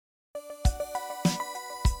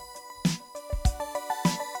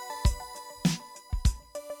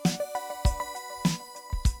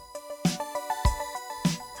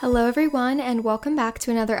Hello, everyone, and welcome back to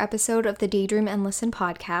another episode of the Daydream and Listen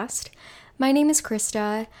podcast. My name is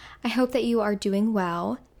Krista. I hope that you are doing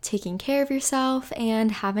well, taking care of yourself,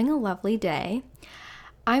 and having a lovely day.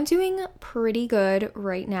 I'm doing pretty good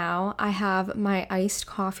right now. I have my iced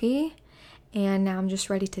coffee, and now I'm just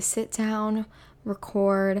ready to sit down,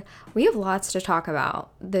 record. We have lots to talk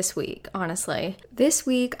about this week, honestly. This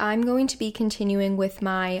week, I'm going to be continuing with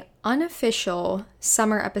my unofficial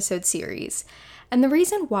summer episode series. And the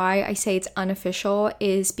reason why I say it's unofficial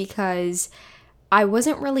is because I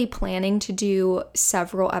wasn't really planning to do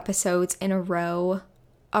several episodes in a row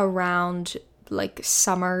around like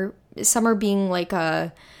summer being like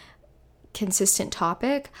a consistent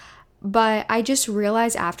topic. But I just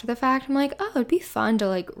realized after the fact, I'm like, oh, it'd be fun to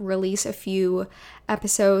like release a few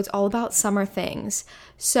episodes all about summer things.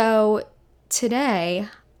 So today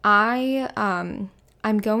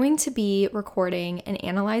I'm going to be recording an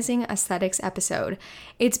Analyzing Aesthetics episode.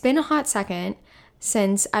 It's been a hot second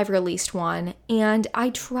since I've released one, and I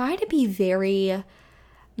try to be very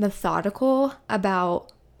methodical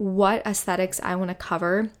about what aesthetics I want to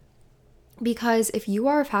cover, because if you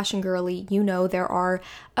are a fashion girly, you know there are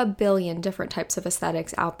a billion different types of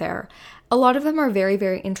aesthetics out there. A lot of them are very,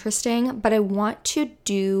 very interesting, but I want to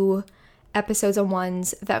do episodes on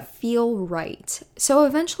ones that feel right. So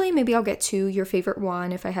eventually maybe I'll get to your favorite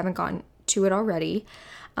one if I haven't gotten to it already.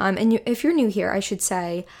 If you're new here, I should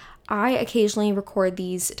say I occasionally record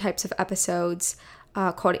these types of episodes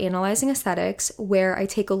called Analyzing Aesthetics, where I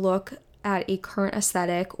take a look at a current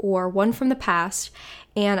aesthetic or one from the past,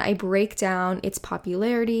 and I break down its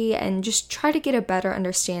popularity and just try to get a better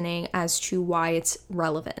understanding as to why it's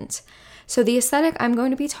relevant. So the aesthetic I'm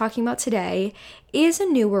going to be talking about today is a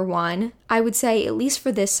newer one. I would say at least for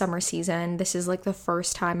this summer season, this is like the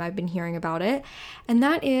first time I've been hearing about it, and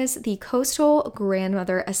that is the coastal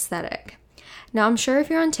grandmother aesthetic. Now, I'm sure if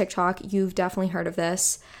you're on TikTok, you've definitely heard of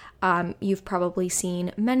this. You've probably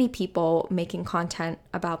seen many people making content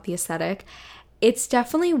about the aesthetic. It's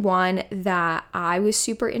definitely one that I was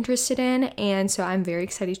super interested in, and so I'm very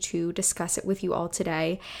excited to discuss it with you all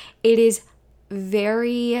today. It is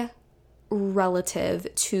very relative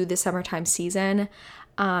to the summertime season.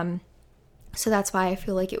 So that's why I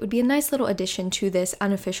feel like it would be a nice little addition to this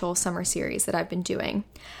unofficial summer series that I've been doing.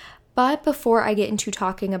 But before I get into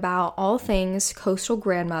talking about all things coastal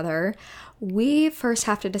grandmother, we first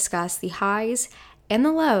have to discuss the highs and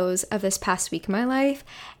the lows of this past week in my life.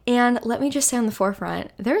 And let me just say on the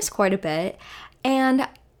forefront, there's quite a bit. And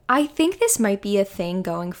I think this might be a thing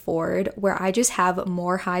going forward where I just have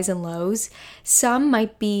more highs and lows. Some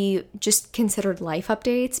might be just considered life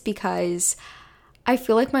updates because I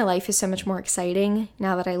feel like my life is so much more exciting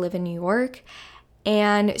now that I live in New York.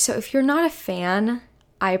 And so if you're not a fan,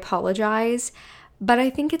 I apologize, but I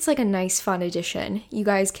think it's like a nice fun addition. You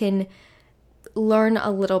guys can learn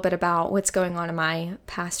a little bit about what's going on in my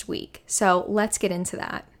past week. So let's get into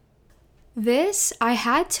that. I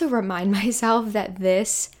had to remind myself that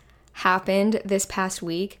this happened this past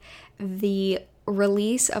week. The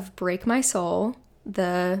release of Break My Soul,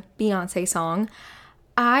 the Beyonce song.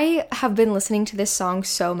 I have been listening to this song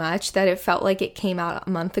so much that it felt like it came out a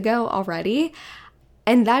month ago already.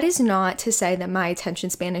 And that is not to say that my attention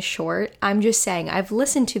span is short. I'm just saying I've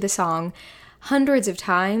listened to the song hundreds of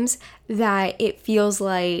times that it feels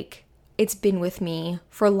like it's been with me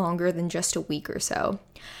for longer than just a week or so.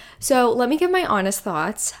 So let me give my honest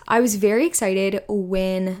thoughts. I was very excited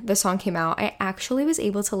when the song came out. I actually was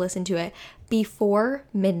able to listen to it before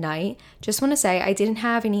midnight. Just want to say I didn't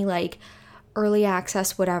have any like early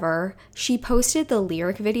access, whatever. She posted the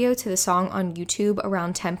lyric video to the song on YouTube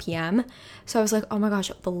around 10 p.m. So I was like, oh my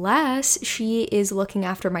gosh, bless. She is looking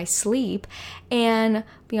after my sleep. And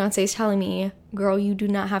Beyonce is telling me, girl, you do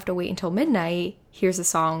not have to wait until midnight. Here's the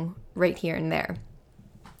song right here and there.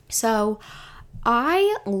 So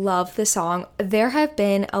I love the song. There have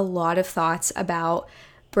been a lot of thoughts about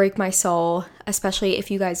Break My Soul, especially if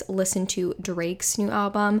you guys listen to Drake's new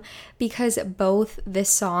album, because both this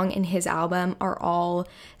song and his album are all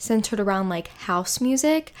centered around like house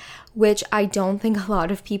music, which I don't think a lot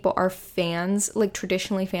of people are fans, like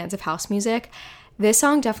traditionally fans of house music. This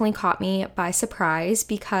song definitely caught me by surprise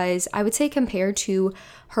because I would say compared to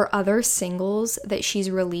her other singles that she's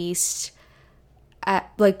released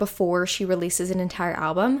at like before she releases an entire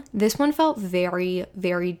album, this one felt very,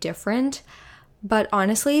 very different. But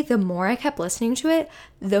honestly, the more I kept listening to it,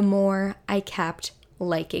 the more I kept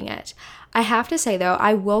liking it. I have to say though,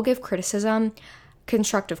 I will give criticism,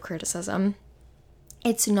 constructive criticism.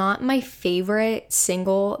 It's not my favorite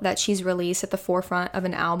single that she's released at the forefront of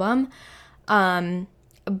an album.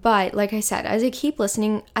 But like I said, as I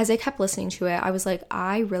kept listening to it, I was like,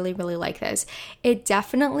 I really, really like this. It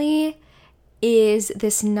definitely is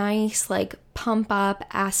this nice, like, pump up,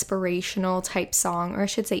 aspirational type song, or I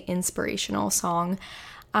should say inspirational song.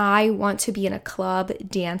 I want to be in a club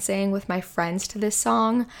dancing with my friends to this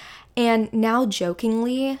song. And now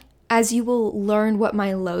jokingly, as you will learn what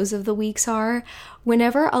my lows of the weeks are,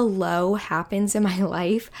 whenever a low happens in my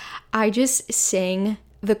life, I just sing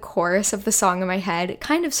the chorus of the song in my head,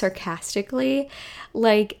 kind of sarcastically,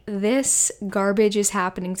 like, this garbage is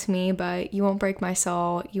happening to me, but you won't break my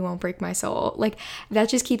soul, you won't break my soul. Like, that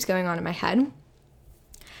just keeps going on in my head.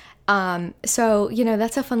 So,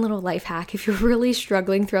 that's a fun little life hack. If you're really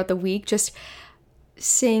struggling throughout the week, just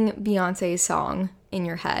sing Beyonce's song in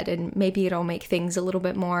your head, and maybe it'll make things a little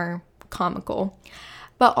bit more comical.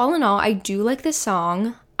 But all in all, I do like this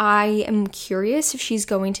song. I am curious if she's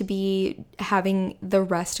going to be having the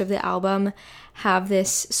rest of the album have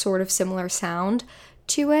this sort of similar sound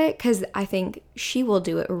to it, because I think she will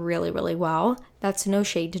do it really, really well. That's no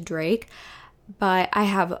shade to Drake, but I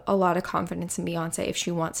have a lot of confidence in Beyonce if she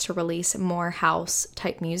wants to release more house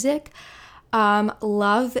type music.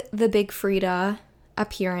 Love the Big Freedia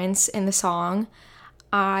appearance in the song.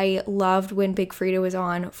 I loved when Big Freedia was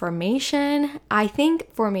on Formation. I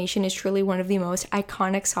think Formation is truly one of the most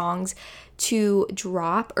iconic songs to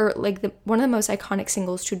drop, or like one of the most iconic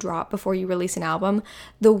singles to drop before you release an album.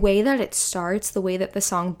 The way that it starts, the way that the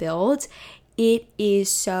song builds, it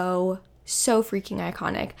is so freaking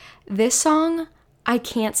iconic. This song, I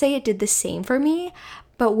can't say it did the same for me,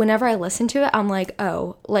 but whenever I listen to it, I'm like,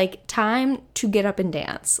 oh, like, time to get up and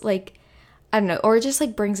dance. Like, I don't know, or it just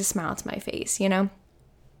like brings a smile to my face,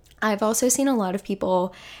 I've also seen a lot of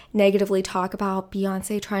people negatively talk about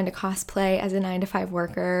Beyonce trying to cosplay as a 9-to-5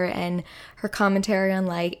 worker and her commentary on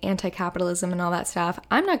like anti-capitalism and all that stuff.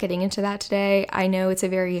 I'm not getting into that today. I know it's a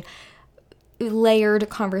very layered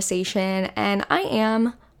conversation, and I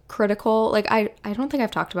am critical. Like, I don't think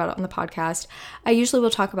I've talked about it on the podcast. I usually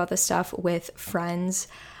will talk about this stuff with friends.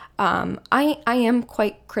 I am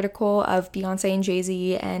quite critical of Beyonce and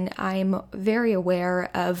Jay-Z, and I'm very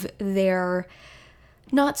aware of their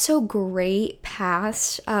not so great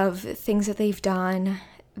past of things that they've done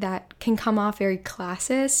that can come off very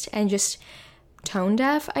classist and just tone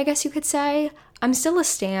deaf, I guess you could say. I'm still a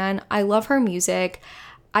stan. I love her music.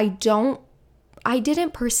 I didn't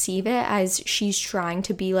perceive it as she's trying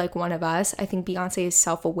to be like one of us. I think Beyonce is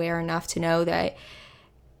self-aware enough to know that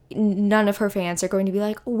none of her fans are going to be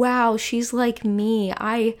like, wow, she's like me.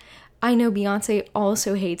 I know Beyonce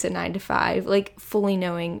also hates a 9-to-5, like fully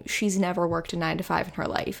knowing she's never worked a 9-to-5 in her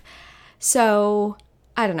life. So,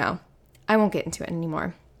 I don't know. I won't get into it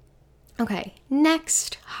anymore. Okay,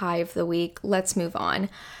 next high of the week. Let's move on.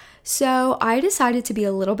 So, I decided to be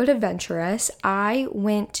a little bit adventurous. I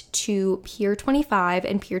went to Pier 25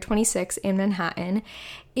 and Pier 26 in Manhattan.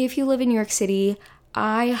 If you live in New York City,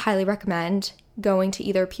 I highly recommend going to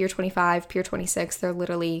either Pier 25, Pier 26. They're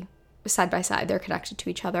literally side by side. They're connected to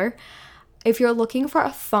each other. If you're looking for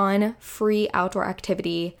a fun, free outdoor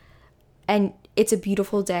activity and it's a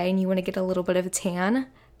beautiful day and you want to get a little bit of a tan,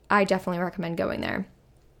 I definitely recommend going there.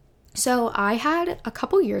 So I had a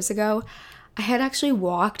couple years ago, I had actually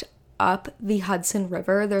walked up the Hudson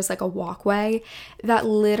River. There's like a walkway that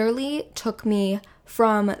literally took me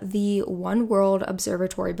from the One World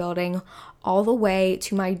Observatory building all the way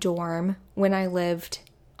to my dorm when I lived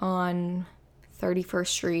on 31st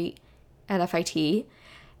Street at FIT.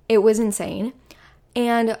 It was insane.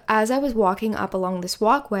 And as I was walking up along this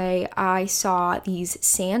walkway, I saw these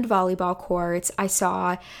sand volleyball courts. I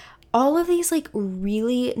saw all of these like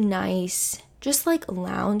really nice, just like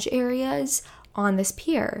lounge areas on this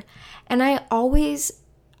pier. And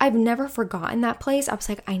I've never forgotten that place. I was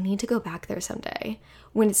like, I need to go back there someday.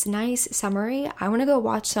 When it's nice, summery, I want to go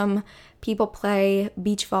watch some people play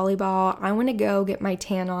beach volleyball. I want to go get my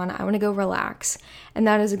tan on. I want to go relax. And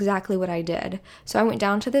that is exactly what I did. So I went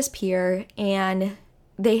down to this pier and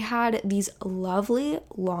they had these lovely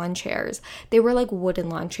lawn chairs. They were like wooden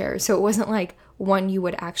lawn chairs. So it wasn't like one you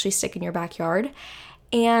would actually stick in your backyard.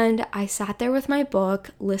 And I sat there with my book,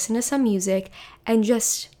 listened to some music, and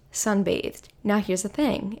just sunbathed. Now here's the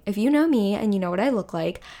thing. If you know me and you know what I look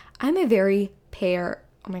like, I'm a very oh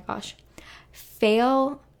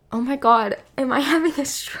my god, am I having a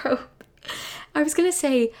stroke? I was gonna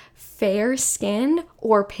say fair skin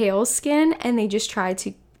or pale skin, and they just tried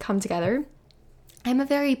to come together. I'm a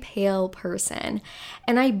very pale person,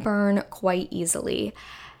 and I burn quite easily.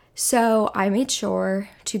 So I made sure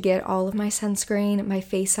to get all of my sunscreen, my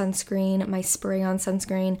face sunscreen, my spray-on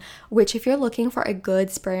sunscreen, which if you're looking for a good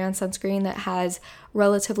spray-on sunscreen that has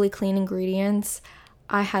relatively clean ingredients,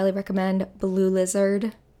 I highly recommend Blue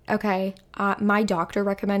Lizard. Okay, my doctor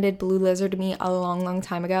recommended Blue Lizard to me a long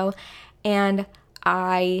time ago, and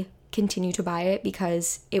I continue to buy it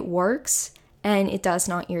because it works and it does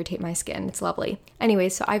not irritate my skin. It's lovely. Anyway,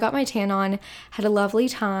 so I got my tan on, had a lovely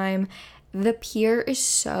time. The pier is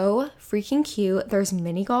so freaking cute. There's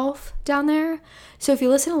mini golf down there. So if you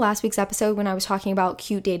listen to last week's episode when I was talking about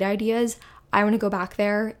cute date ideas, I want to go back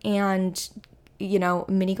there and,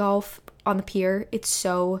 mini golf on the pier. It's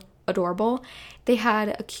so adorable. They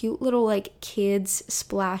had a cute little like kids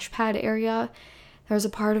splash pad area. There was a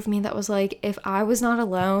part of me that was like, if I was not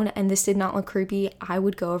alone and this did not look creepy, I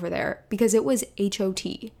would go over there because it was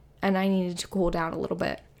HOT and I needed to cool down a little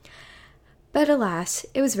bit. But alas,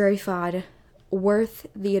 it was very fun, worth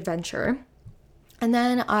the adventure. And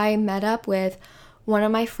then I met up with one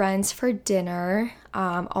of my friends for dinner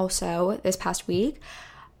also this past week.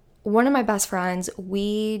 One of my best friends,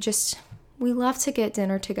 we love to get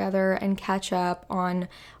dinner together and catch up on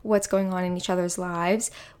what's going on in each other's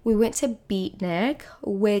lives. We went to Beatnik,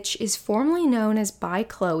 which is formerly known as By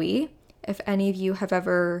Chloe. If any of you have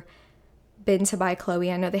ever been to By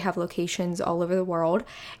Chloe, I know they have locations all over the world.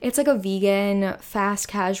 It's like a vegan, fast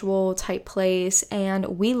casual type place,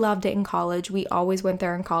 and we loved it in college. We always went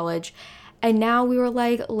there in college. And now we were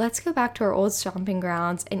like, let's go back to our old stomping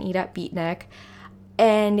grounds and eat at Beatnik.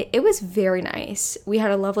 And it was very nice. We had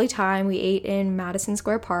a lovely time. We ate in Madison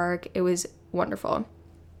Square Park. It was wonderful.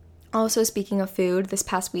 Also, speaking of food, this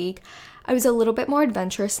past week, I was a little bit more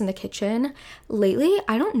adventurous in the kitchen. Lately,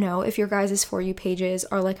 I don't know if your guys' For You pages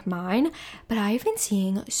are like mine, but I've been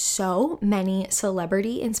seeing so many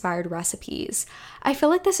celebrity-inspired recipes. I feel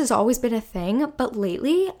like this has always been a thing, but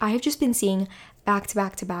lately, I've just been seeing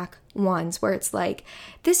back-to-back ones where it's like,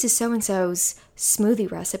 this is so-and-so's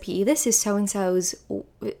smoothie recipe, this is so-and-so's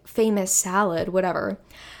famous salad, whatever.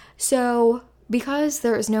 So because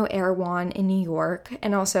there is no Erewhon in New York,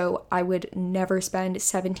 and also I would never spend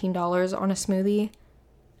 $17 on a smoothie,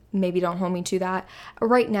 maybe don't hold me to that.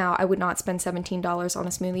 Right now, I would not spend $17 on a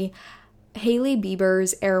smoothie. Hailey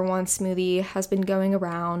Bieber's Erewhon smoothie has been going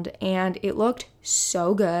around, and it looked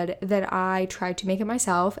so good that I tried to make it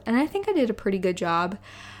myself, and I think I did a pretty good job.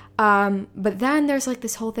 But then there's like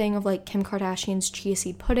this whole thing of like Kim Kardashian's chia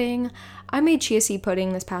seed pudding. I made chia seed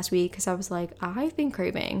pudding this past week because I was like, I've been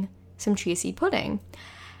craving some chia seed pudding.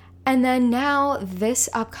 And then now this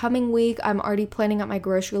upcoming week, I'm already planning out my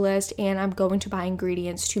grocery list and I'm going to buy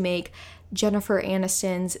ingredients to make Jennifer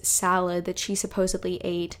Aniston's salad that she supposedly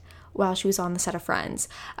ate while she was on the set of Friends.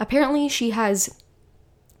 Apparently she has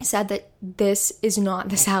said that this is not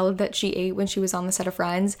the salad that she ate when she was on the set of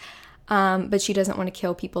Friends, but she doesn't want to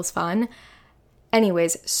kill people's fun.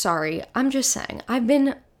 Anyways, sorry, I'm just saying,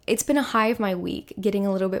 it's been a high of my week, getting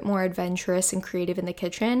a little bit more adventurous and creative in the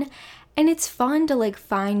kitchen. And it's fun to like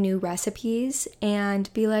find new recipes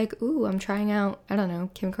and be like, ooh, I'm trying out, I don't know,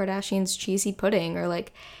 Kim Kardashian's cheesy pudding or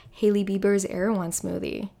like Hailey Bieber's Erewhon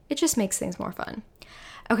smoothie. It just makes things more fun.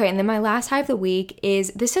 Okay, and then my last high of the week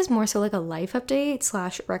this is more so like a life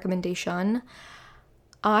update / recommendation.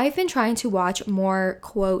 I've been trying to watch more,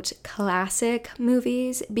 quote, classic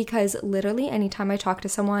movies because literally anytime I talk to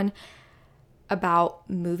someone about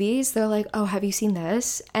movies, they're like, oh, have you seen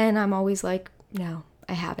this? And I'm always like, no,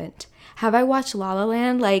 I haven't. Have I watched La La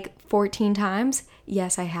Land like 14 times?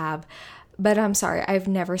 Yes, I have. But I'm sorry, I've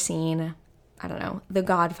never seen, I don't know, The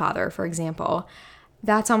Godfather, for example.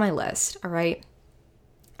 That's on my list, all right?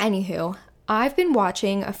 Anywho, I've been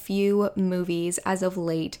watching a few movies as of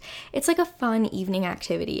late. It's like a fun evening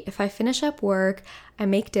activity. If I finish up work, I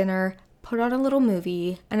make dinner, put on a little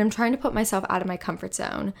movie, and I'm trying to put myself out of my comfort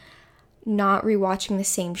zone. Not rewatching the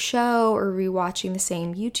same show or rewatching the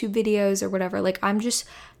same YouTube videos or whatever. Like, I'm just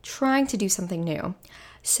trying to do something new.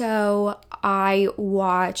 So I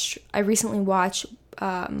recently watched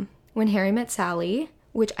When Harry Met Sally,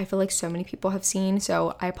 which I feel like so many people have seen,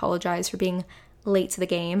 so I apologize for being late to the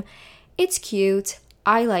game. It's cute.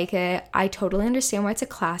 I like it. I totally understand why it's a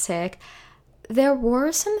classic. There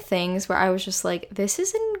were some things where I was just like, this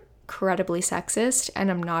is incredibly sexist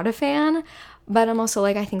and I'm not a fan. But I'm also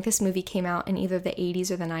like, I think this movie came out in either the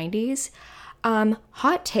 80s or the 90s.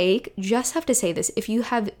 Hot take, just have to say this. If you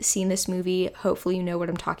have seen this movie, hopefully you know what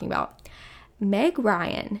I'm talking about. Meg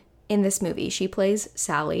Ryan in this movie, she plays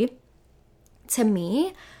Sally. To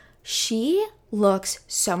me, she looks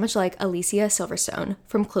so much like Alicia Silverstone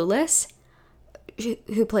from Clueless,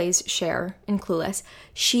 who plays Cher in Clueless.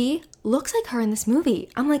 She looks like her in this movie.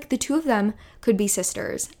 I'm like, the two of them could be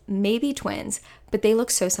sisters, maybe twins, but they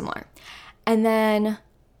look so similar. And then,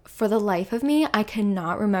 for the life of me, I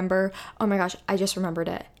cannot remember. Oh my gosh, I just remembered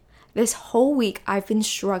it. This whole week, I've been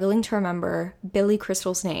struggling to remember Billy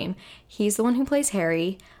Crystal's name. He's the one who plays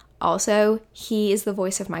Harry. Also, he is the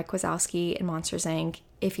voice of Mike Wazowski in Monsters, Inc.,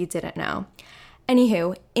 if you didn't know.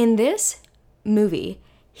 Anywho, in this movie,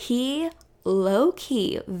 he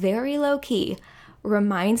low-key, very low-key,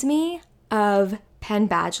 reminds me of Penn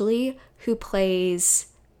Badgley, who plays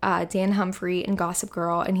Dan Humphrey in Gossip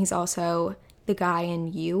Girl, and he's also the guy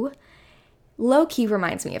in You. Low-key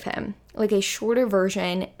reminds me of him. Like a shorter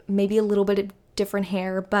version, maybe a little bit of different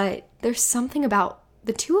hair, but there's something about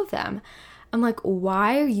the two of them. I'm like,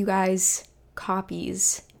 why are you guys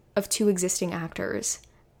copies of two existing actors?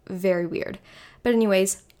 Very weird. But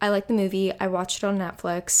anyways, I like the movie. I watched it on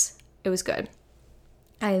Netflix. It was good.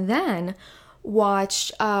 I then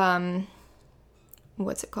watched,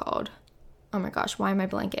 what's it called? Oh my gosh, why am I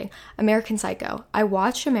blanking? American Psycho. I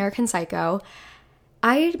watched American Psycho.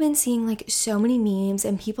 I had been seeing like so many memes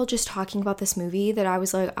and people just talking about this movie that I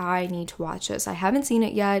was like, I need to watch this. I haven't seen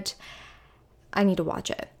it yet. I need to watch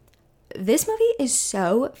it. This movie is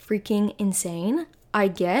so freaking insane. I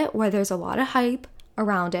get why there's a lot of hype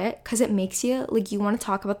around it because it makes you like you want to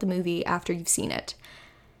talk about the movie after you've seen it.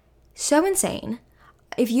 So insane.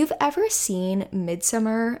 If you've ever seen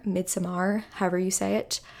Midsommar, however you say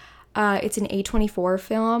it, it's an A24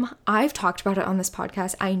 film. I've talked about it on this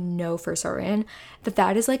podcast. I know for certain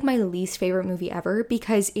that is like my least favorite movie ever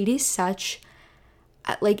because it is such,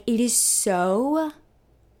 like, it is so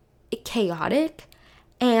chaotic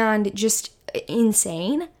and just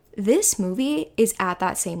insane. This movie is at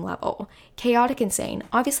that same level. Chaotic, insane.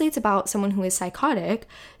 Obviously, it's about someone who is psychotic.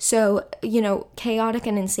 So, chaotic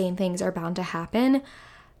and insane things are bound to happen.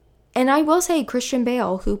 And I will say Christian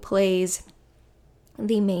Bale, who plays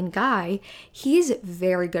the main guy, he's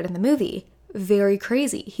very good in the movie. Very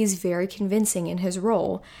crazy. He's very convincing in his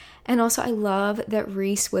role. And also, I love that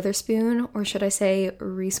Reese Witherspoon, or should I say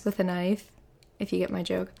Reese with a knife, if you get my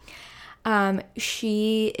joke.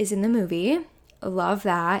 She is in the movie. Love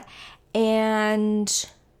that. And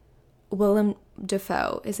Willem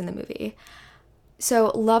Dafoe is in the movie.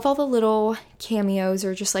 So love all the little cameos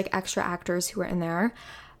or just like extra actors who are in there.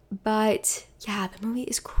 But yeah, the movie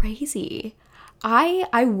is crazy.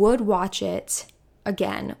 I would watch it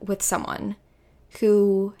again with someone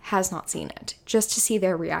who has not seen it just to see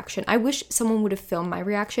their reaction. I wish someone would have filmed my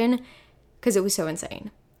reaction because it was so insane.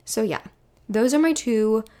 So yeah, those are my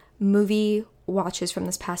two movie watches from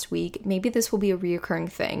this past week. Maybe this will be a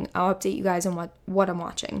reoccurring thing. I'll update you guys on what I'm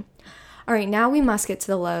watching. All right, now we must get to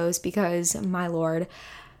the lows because, my lord,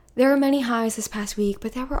 there were many highs this past week,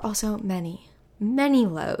 but there were also many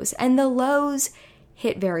lows. And the lows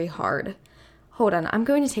hit very hard. Hold on, I'm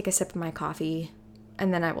going to take a sip of my coffee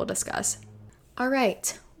and then I will discuss. All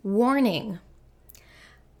right, warning.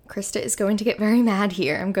 Krista is going to get very mad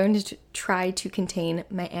here. I'm going to try to contain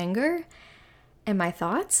my anger and my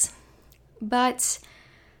thoughts. But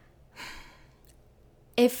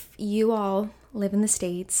if you all live in the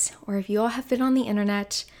States, or if you all have been on the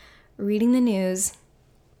internet reading the news,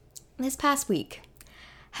 this past week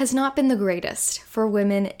has not been the greatest for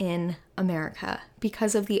women in America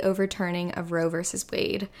because of the overturning of Roe versus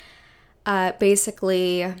Wade.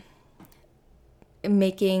 Basically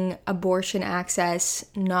making abortion access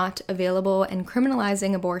not available and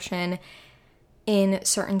criminalizing abortion in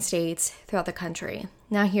certain states throughout the country.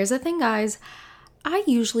 Now, here's the thing, guys. I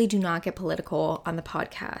usually do not get political on the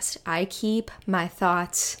podcast. I keep my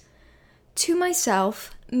thoughts to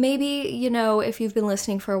myself. Maybe, if you've been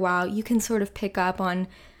listening for a while, you can sort of pick up on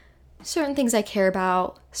certain things I care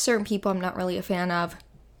about, certain people I'm not really a fan of.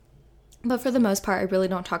 But for the most part, I really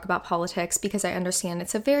don't talk about politics because I understand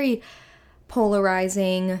it's a very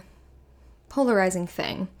polarizing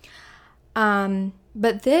thing.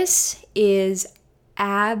 But this is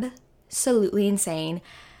absolutely insane.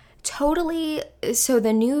 Totally, so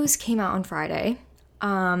the news came out on Friday.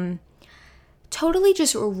 Totally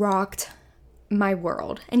just rocked my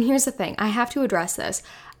world. And here's the thing, I have to address this.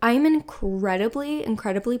 I am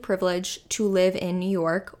incredibly privileged to live in New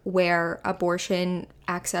York where abortion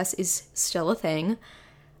access is still a thing.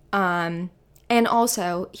 And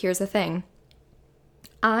also, here's the thing.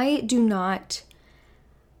 I do not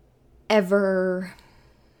ever,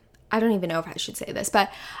 I don't even know if I should say this,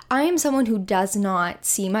 but I am someone who does not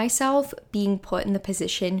see myself being put in the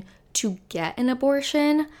position to get an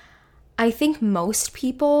abortion. I think most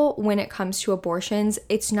people, when it comes to abortions,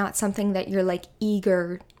 it's not something that you're like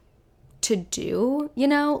eager to do,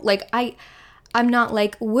 Like I'm not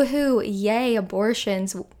like, woohoo, yay,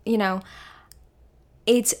 abortions,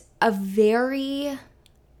 It's a very,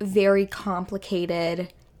 very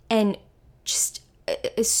complicated and just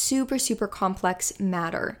a super, super complex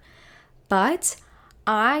matter. But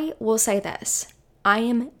I will say this. I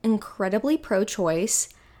am incredibly pro-choice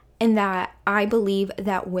in that I believe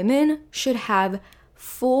that women should have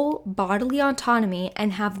full bodily autonomy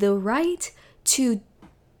and have the right to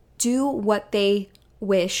do what they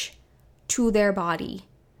wish to their body,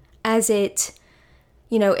 as it,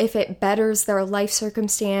 if it betters their life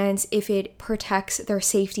circumstance, if it protects their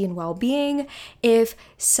safety and well-being, if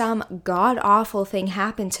some god-awful thing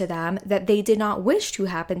happened to them that they did not wish to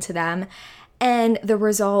happen to them, and the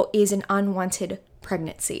result is an unwanted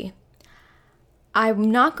pregnancy.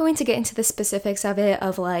 I'm not going to get into the specifics of it,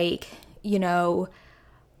 of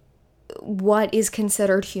what is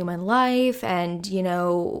considered human life and,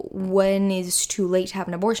 when is too late to have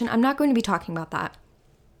an abortion. I'm not going to be talking about that.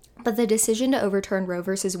 But the decision to overturn Roe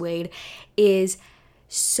versus Wade is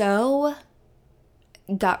so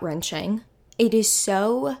gut-wrenching. It is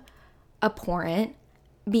so abhorrent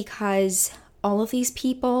because all of these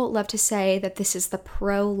people love to say that this is the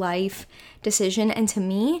pro-life decision. And to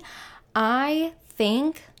me, I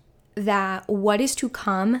think that what is to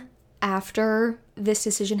come after this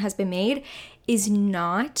decision has been made is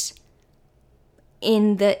not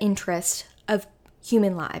in the interest of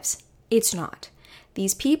human lives. It's not.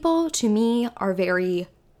 These people, to me, are very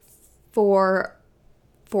for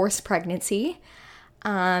forced pregnancy.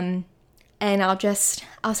 And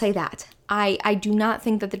I'll say that. I do not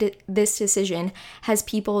think that this decision has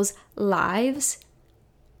people's lives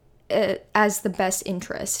as the best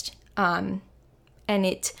interest. And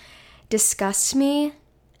it disgusts me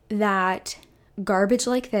that garbage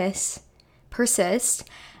like this persists,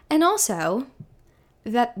 and also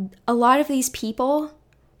that a lot of these people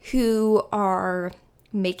who are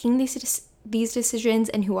making these decisions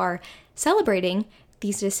and who are celebrating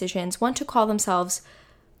these decisions want to call themselves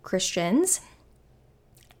Christians.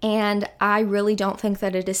 And I really don't think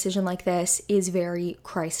that a decision like this is very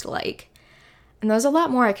Christ-like. And there's a lot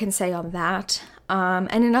more I can say on that. And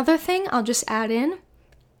another thing I'll just add in,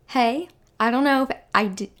 hey, I don't know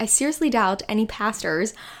if I seriously doubt any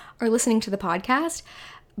pastors are listening to the podcast,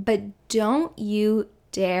 but don't you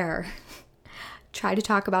dare try to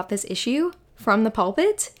talk about this issue from the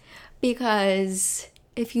pulpit, because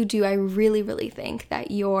if you do, I really, really think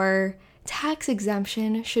that your tax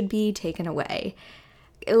exemption should be taken away.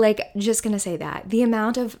 Just gonna say that. The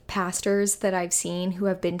amount of pastors that I've seen who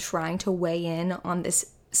have been trying to weigh in on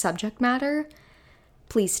this subject matter,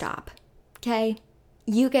 please stop, okay?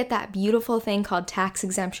 You get that beautiful thing called tax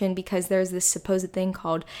exemption because there's this supposed thing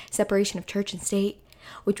called separation of church and state,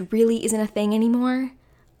 which really isn't a thing anymore.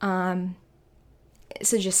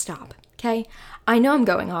 So just stop, okay? I know I'm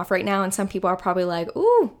going off right now and some people are probably like,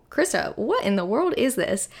 ooh, Krista, what in the world is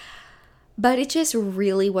this? But it just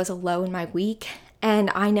really was a low in my week. And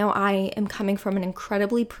I know I am coming from an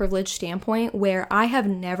incredibly privileged standpoint where I have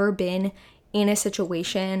never been in a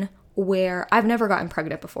situation where I've never gotten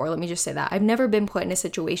pregnant before. Let me just say that. I've never been put in a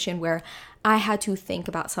situation where I had to think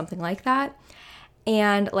about something like that.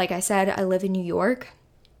 And like I said, I live in New York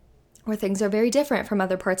where things are very different from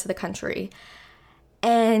other parts of the country.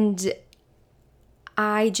 And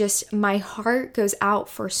my heart goes out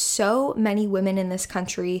for so many women in this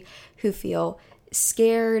country who feel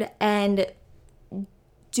scared and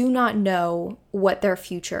do not know what their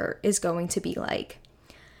future is going to be like.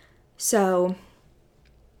 So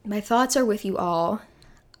my thoughts are with you all.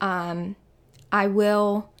 I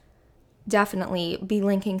will definitely be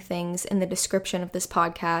linking things in the description of this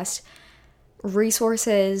podcast,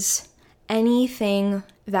 resources, anything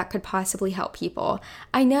that could possibly help people.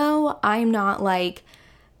 I know I'm not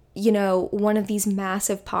one of these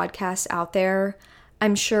massive podcasts out there.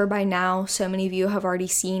 I'm sure by now so many of you have already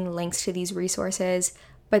seen links to these resources,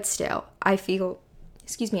 but still, I feel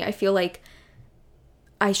like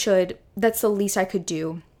that's the least I could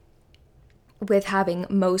do with having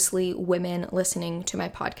mostly women listening to my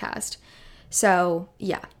podcast. So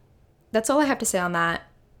yeah, that's all I have to say on that.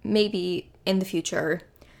 Maybe in the future,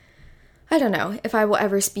 I don't know if I will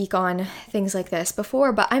ever speak on things like this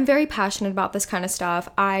before, but I'm very passionate about this kind of stuff.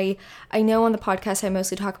 I know on the podcast I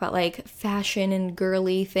mostly talk about fashion and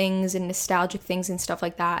girly things and nostalgic things and stuff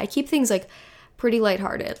like that. I keep things pretty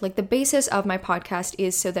lighthearted. The basis of my podcast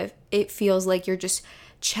is so that it feels like you're just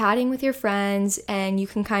chatting with your friends and you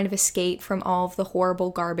can kind of escape from all of the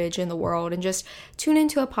horrible garbage in the world and just tune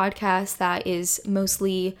into a podcast that is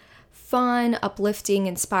mostly fun, uplifting,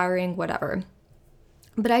 inspiring, whatever.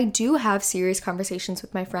 But I do have serious conversations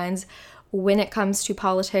with my friends when it comes to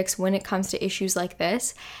politics, when it comes to issues like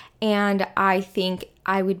this. And I think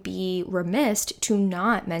I would be remiss to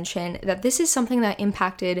not mention that this is something that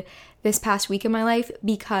impacted this past week in my life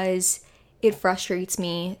because it frustrates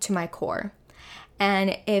me to my core.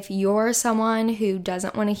 And if you're someone who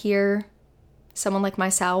doesn't want to hear someone like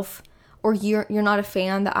myself, or you're not a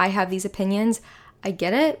fan that I have these opinions, I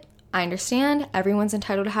get it. I understand. Everyone's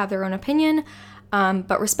entitled to have their own opinion.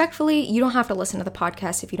 But respectfully, you don't have to listen to the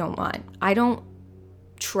podcast if you don't want. I don't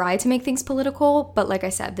try to make things political, but like I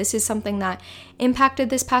said, this is something that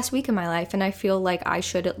impacted this past week in my life, and I feel like I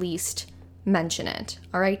should at least mention it.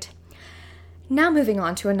 All right. Now moving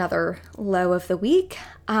on to another low of the week,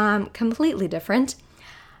 completely different.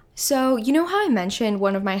 So you know how I mentioned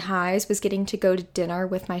one of my highs was getting to go to dinner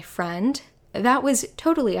with my friend? That was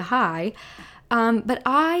totally a high, but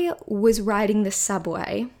I was riding the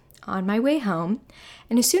subway on my way home,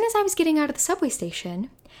 and as soon as I was getting out of the subway station,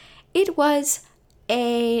 it was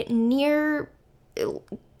a near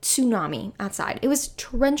tsunami outside. It was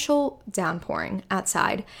torrential downpouring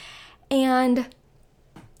outside, and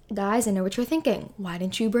guys, I know what you're thinking. Why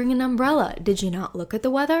didn't you bring an umbrella? Did you not look at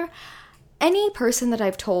the weather? Any person that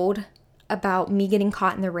I've told about me getting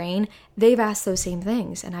caught in the rain, they've asked those same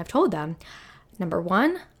things, and I've told them. Number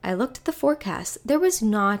one, I looked at the forecast. There was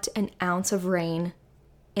not an ounce of rain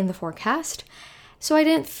in the forecast, so I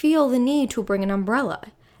didn't feel the need to bring an umbrella.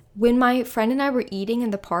 When my friend and I were eating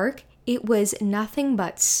in the park, it was nothing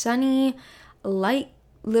but sunny, light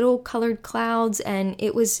little colored clouds, and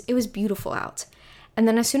it was beautiful out. And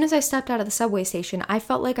then as soon as I stepped out of the subway station, I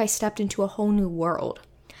felt like I stepped into a whole new world.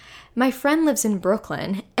 My friend lives in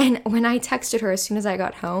Brooklyn, and when I texted her as soon as I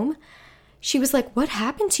got home, she was like, "What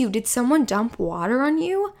happened to you? Did someone dump water on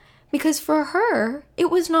you?" Because for her, it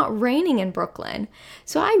was not raining in Brooklyn.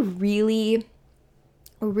 So I really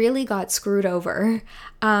got screwed over.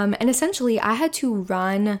 And essentially, I had to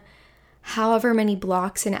run however many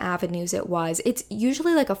blocks and avenues it was. It's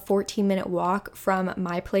usually like a 14-minute walk from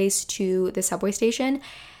my place to the subway station.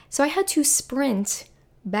 So I had to sprint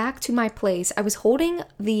back to my place. I was holding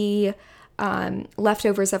the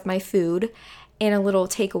leftovers of my food in a little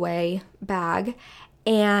takeaway bag,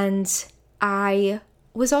 and I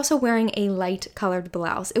was also wearing a light colored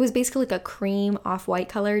blouse. It was basically like a cream off-white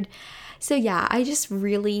colored. So yeah, I just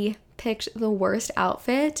really picked the worst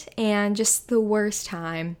outfit and just the worst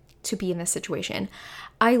time to be in this situation.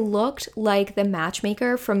 I looked like the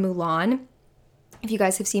matchmaker from Mulan. If you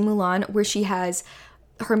guys have seen Mulan, where she has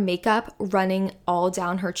her makeup running all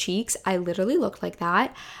down her cheeks, I literally looked like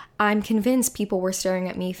that. I'm convinced people were staring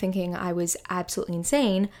at me thinking I was absolutely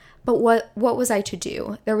insane, but what was I to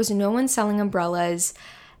do? There was no one selling umbrellas,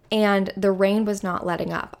 and the rain was not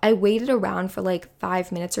letting up. I waited around for like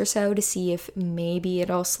 5 minutes or so to see if maybe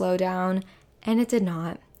it'll slow down, and it did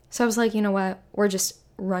not. So I was like, you know what? We're just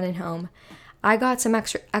running home. I got some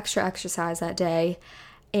extra exercise that day,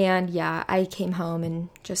 and yeah, I came home and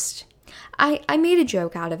just I made a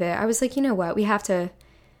joke out of it. I was like, you know what? We have to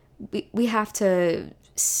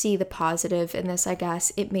see the positive in this, I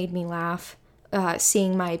guess. It made me laugh.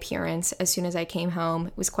 Seeing my appearance as soon as I came home,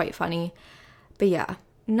 it was quite funny. But yeah,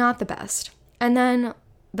 not the best. And then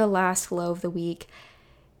the last low of the week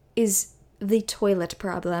is the toilet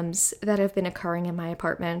problems that have been occurring in my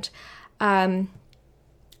apartment.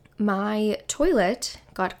 My toilet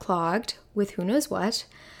got clogged with who knows what.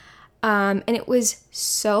 And it was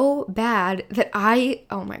so bad that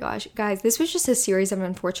oh my gosh, guys, this was just a series of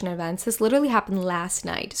unfortunate events. This literally happened last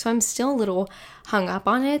night, so I'm still a little hung up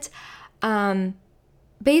on it.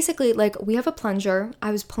 Basically, like, we have a plunger.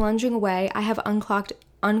 I was plunging away. I have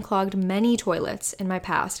unclogged many toilets in my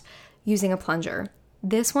past using a plunger.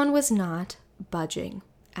 This one was not budging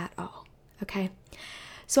at all, okay?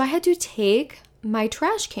 So I had to take my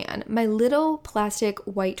trash can, my little plastic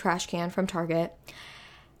white trash can from Target,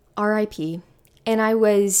 RIP, and I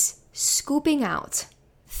was scooping out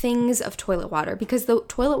things of toilet water because the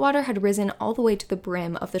toilet water had risen all the way to the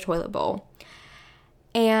brim of the toilet bowl.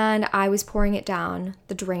 And I was pouring it down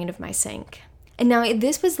the drain of my sink. And now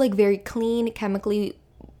this was like very clean, chemically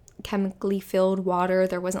filled water.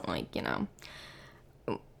 There wasn't like,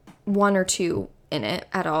 one or two in it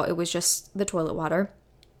at all. It was just the toilet water.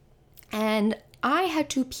 And I had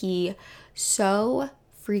to pee so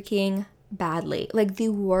freaking badly, like the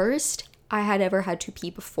worst I had ever had to pee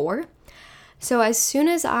before. So as soon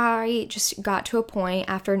as I just got to a point,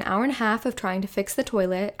 after an hour and a half of trying to fix the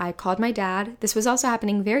toilet, I called my dad. This was also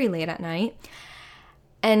happening very late at night,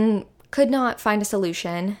 and could not find a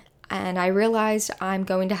solution. And I realized I'm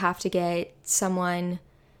going to have to get someone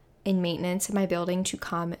in maintenance in my building to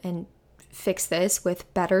come and fix this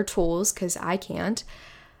with better tools, because I can't.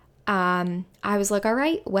 I was like, all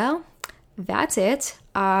right, well, that's it.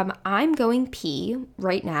 I'm going pee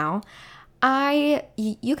right now.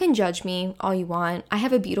 You can judge me all you want. I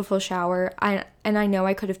have a beautiful shower. And I know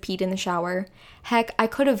I could have peed in the shower. Heck, I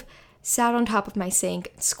could have sat on top of my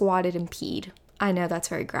sink, squatted, and peed. I know that's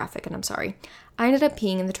very graphic, and I'm sorry. I ended up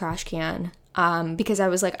peeing in the trash can because I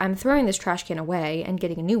was like, I'm throwing this trash can away and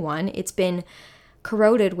getting a new one. It's been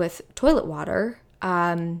corroded with toilet water,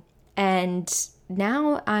 and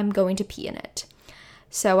now I'm going to pee in it.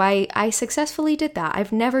 So I successfully did that.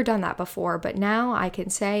 I've never done that before, but now I can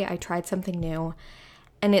say I tried something new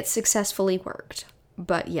and it successfully worked.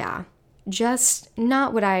 But yeah, just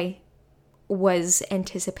not what I was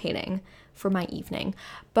anticipating for my evening.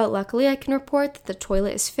 But luckily I can report that the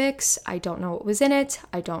toilet is fixed. I don't know what was in it.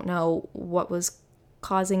 I don't know what was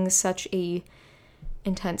causing such a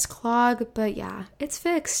intense clog, but yeah, it's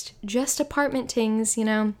fixed. Just apartment things, you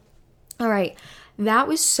know. All right. That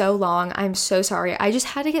was so long. I'm so sorry. I just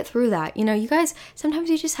had to get through that. You know, you guys, sometimes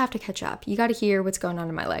you just have to catch up. You got to hear what's going on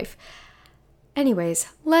in my life. Anyways,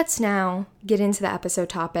 let's now get into the episode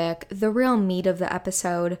topic, the real meat of the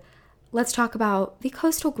episode. Let's talk about the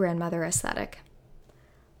coastal grandmother aesthetic.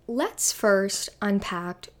 Let's first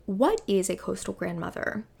unpack what is a coastal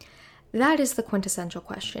grandmother. That is the quintessential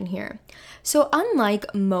question here. So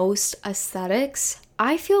unlike most aesthetics,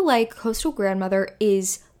 I feel like coastal grandmother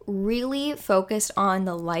is really focused on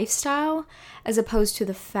the lifestyle as opposed to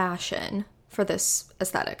the fashion for this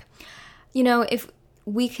aesthetic. You know, if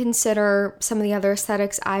we consider some of the other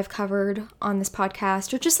aesthetics I've covered on this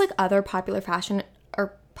podcast, or just like other popular fashion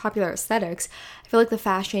or popular aesthetics, I feel like the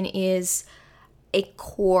fashion is a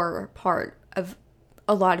core part of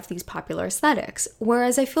a lot of these popular aesthetics.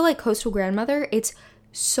 Whereas I feel like coastal grandmother, it's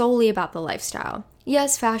solely about the lifestyle.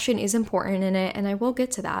 Yes, fashion is important in it, and I will get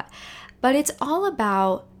to that, but it's all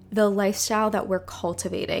about the lifestyle that we're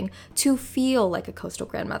cultivating to feel like a coastal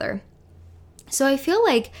grandmother. So I feel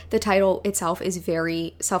like the title itself is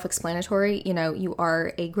very self-explanatory. You know, you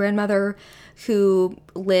are a grandmother who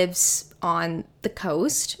lives on the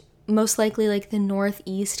coast, most likely like the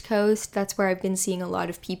northeast coast. That's where I've been seeing a lot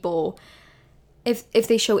of people, if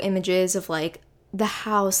they show images of like the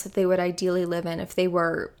house that they would ideally live in if they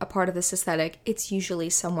were a part of this aesthetic, it's usually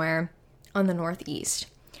somewhere on the northeast.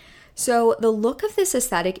 So the look of this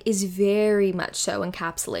aesthetic is very much so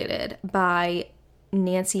encapsulated by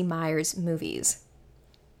Nancy Meyers movies.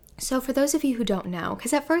 So for those of you who don't know,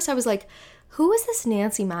 because at first I was like, who is this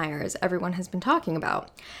Nancy Meyers everyone has been talking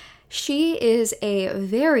about? She is a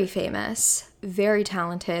very famous, very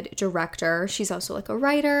talented director. She's also like a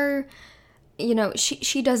writer. You know,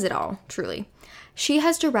 she does it all, truly. She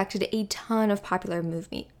has directed a ton of popular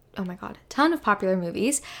movies,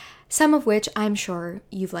 some of which I'm sure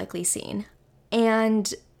you've likely seen.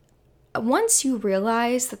 And once you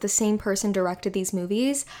realize that the same person directed these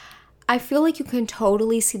movies, I feel like you can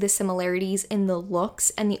totally see the similarities in the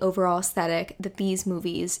looks and the overall aesthetic that these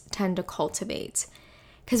movies tend to cultivate.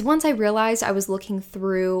 Because once I realized I was looking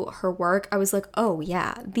through her work, I was like, oh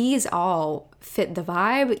yeah, these all fit the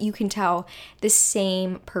vibe. You can tell the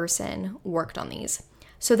same person worked on these.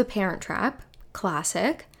 So The Parent Trap,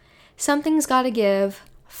 classic. Something's Gotta Give,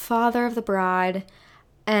 Father of the Bride,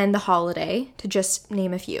 and The Holiday, to just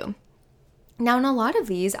name a few. Now, in a lot of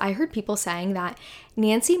these, I heard people saying that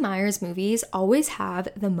Nancy Meyers movies always have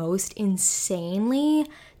the most insanely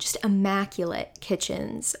just immaculate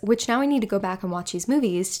kitchens, which now I need to go back and watch these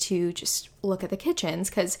movies to just look at the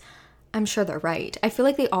kitchens because I'm sure they're right. I feel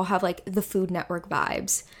like they all have like the Food Network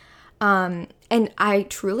vibes. And I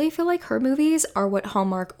truly feel like her movies are what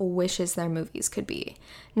Hallmark wishes their movies could be.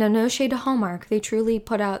 Now, no shade to Hallmark. They truly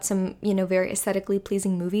put out some, very aesthetically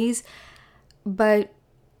pleasing movies, but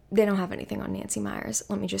they don't have anything on Nancy Meyers,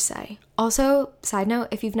 let me just say. Also, side note,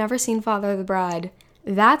 if you've never seen Father of the Bride,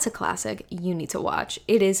 that's a classic you need to watch.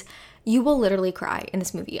 You will literally cry in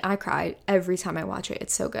this movie. I cry every time I watch it.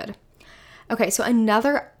 It's so good. Okay, so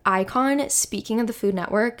another icon, speaking of the Food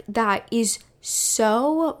Network, that is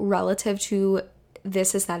so relative to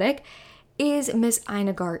this aesthetic is Miss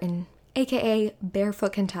Ina Garten, aka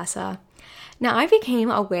Barefoot Contessa. Now, I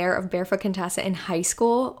became aware of Barefoot Contessa in high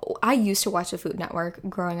school. I used to watch the Food Network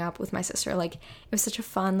growing up with my sister. Like, it was such a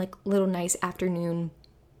fun, like, little nice afternoon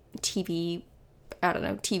TV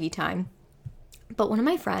time. But one of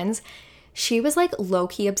my friends, she was, like,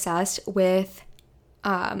 low-key obsessed with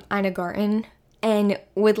Ina Garten and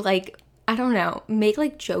would, like, make,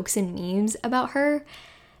 like, jokes and memes about her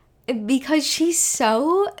because she's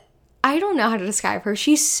so, I don't know how to describe her.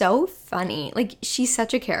 She's so funny. Like, she's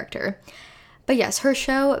such a character. But yes, her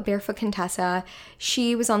show, Barefoot Contessa,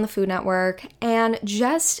 she was on the Food Network, and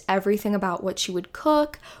just everything about what she would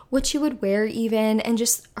cook, what she would wear even, and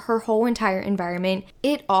just her whole entire environment,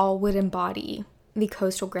 it all would embody the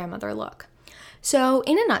coastal grandmother look. So,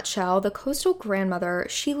 in a nutshell, the coastal grandmother,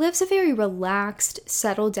 she lives a very relaxed,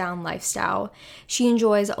 settled down lifestyle. She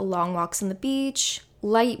enjoys long walks on the beach,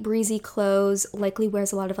 light, breezy clothes, likely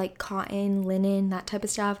wears a lot of like cotton, linen, that type of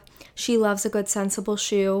stuff. She loves a good, sensible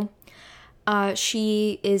shoe.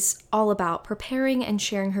 She is all about preparing and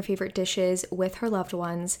sharing her favorite dishes with her loved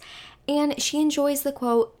ones. And she enjoys the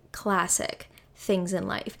quote, classic things in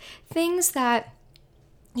life. Things that,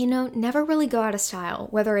 never really go out of style,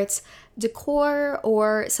 whether it's decor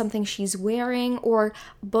or something she's wearing or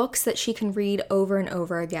books that she can read over and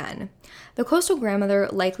over again. The coastal grandmother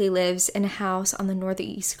likely lives in a house on the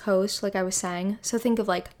northeast coast, like I was saying. So think of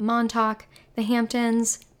like Montauk, the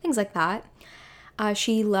Hamptons, things like that.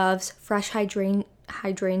 She loves fresh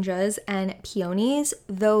hydrangeas and peonies.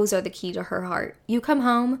 Those are the key to her heart. You come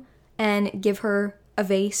home and give her a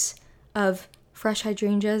vase of fresh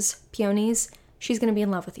hydrangeas, peonies, she's going to be in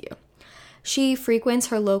love with you. She frequents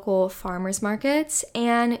her local farmers markets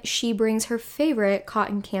and she brings her favorite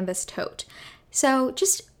cotton canvas tote. So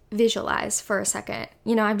just visualize for a second.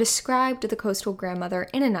 I've described the coastal grandmother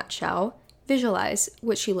in a nutshell. Visualize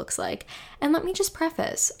what she looks like. And let me just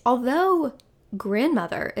preface, although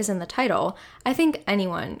grandmother is in the title, I think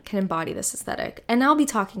anyone can embody this aesthetic. And I'll be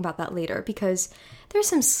talking about that later because there's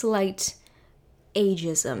some slight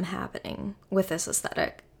ageism happening with this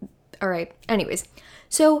aesthetic. All right, anyways,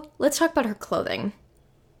 so let's talk about her clothing.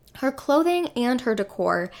 Her clothing and her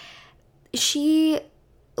decor, she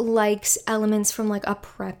likes elements from like a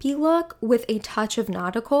preppy look with a touch of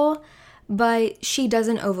nautical, but she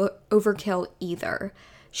doesn't overkill either.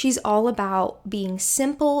 She's all about being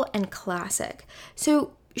simple and classic.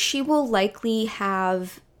 So she will likely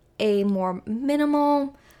have a more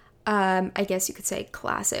minimal, I guess you could say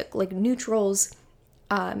classic, like neutrals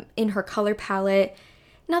in her color palette.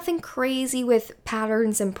 Nothing crazy with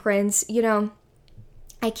patterns and prints.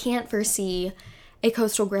 I can't foresee a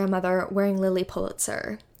coastal grandmother wearing Lily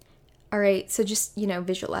Pulitzer. All right, so just,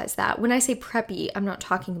 visualize that. When I say preppy, I'm not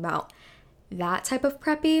talking about that type of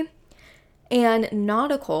preppy. And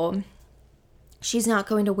nautical, she's not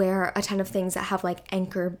going to wear a ton of things that have like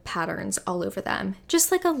anchor patterns all over them. Just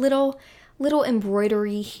like a little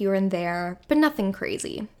embroidery here and there, but nothing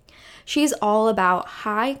crazy. She's all about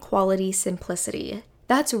high quality simplicity.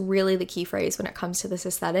 That's really the key phrase when it comes to this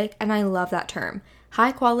aesthetic, and I love that term.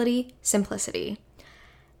 High quality simplicity.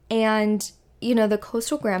 And, the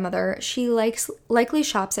coastal grandmother, she likely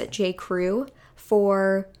shops at J. Crew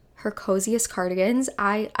for her coziest cardigans.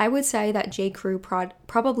 I would say that J. Crew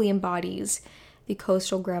probably embodies the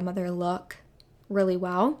coastal grandmother look really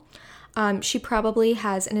well. She probably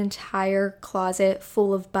has an entire closet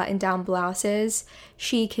full of button-down blouses.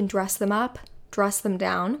 She can dress them up, dress them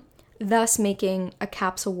down, thus making a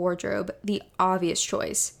capsule wardrobe the obvious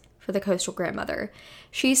choice for the coastal grandmother.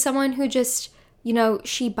 She's someone who just,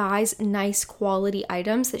 she buys nice quality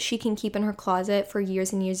items that she can keep in her closet for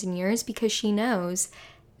years and years and years because she knows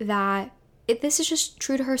that this is just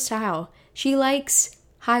true to her style. She likes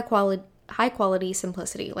high quality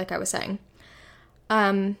simplicity, like I was saying.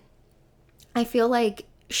 I feel like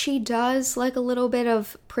she does like a little bit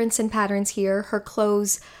of prints and patterns here. Her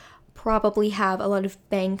clothes probably have a lot of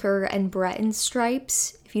banker and Breton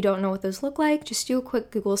stripes. If you don't know what those look like, just do a quick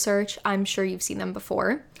Google search. I'm sure you've seen them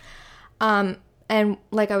before. And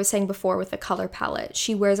like I was saying before with the color palette,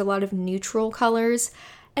 she wears a lot of neutral colors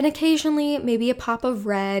and occasionally maybe a pop of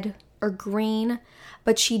red or green,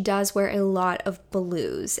 but she does wear a lot of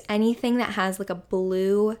blues. Anything that has like a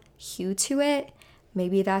blue hue to it,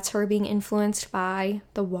 maybe that's her being influenced by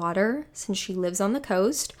the water since she lives on the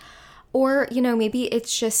coast, or, maybe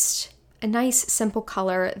it's just a nice simple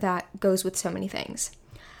color that goes with so many things.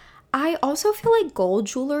 I also feel like gold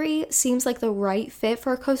jewelry seems like the right fit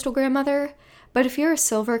for a coastal grandmother, but if you're a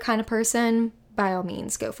silver kind of person, by all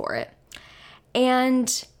means, go for it.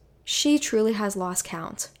 And she truly has lost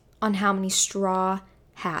count on how many straw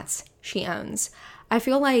hats she owns. I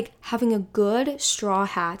feel like having a good straw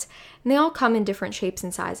hat, and they all come in different shapes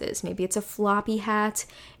and sizes. Maybe it's a floppy hat.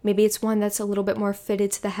 Maybe it's one that's a little bit more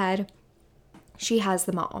fitted to the head. She has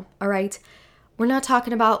them all right? We're not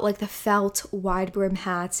talking about like the felt wide brim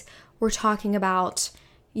hats. We're talking about,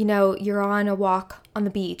 you're on a walk on the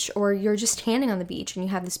beach or you're just standing on the beach and you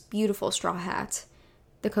have this beautiful straw hat.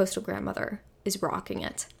 The coastal grandmother is rocking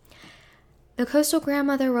it. The coastal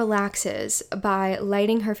grandmother relaxes by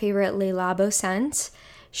lighting her favorite Le Labo scent.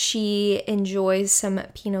 She enjoys some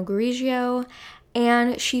Pinot Grigio,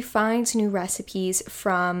 and she finds new recipes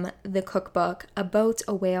from the cookbook, A Boat,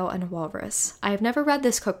 a Whale, and a Walrus. I have never read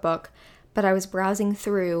this cookbook, but I was browsing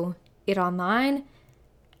through it online,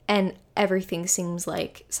 and everything seems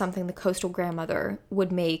like something the coastal grandmother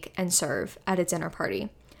would make and serve at a dinner party.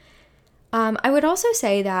 I would also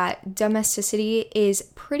say that domesticity is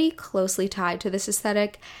pretty closely tied to this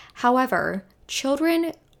aesthetic. However,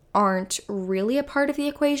 children aren't really a part of the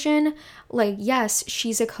equation. Like, yes,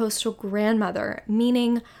 she's a coastal grandmother,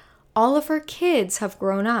 meaning all of her kids have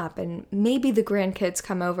grown up and maybe the grandkids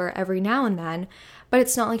come over every now and then, but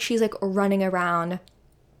it's not like she's like running around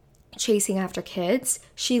chasing after kids.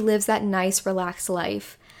 She lives that nice, relaxed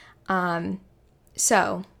life.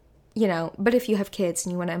 So, but if you have kids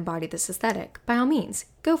and you want to embody this aesthetic, by all means,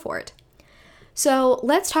 go for it. So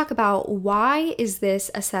let's talk about why is this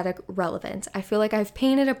aesthetic relevant? I feel like I've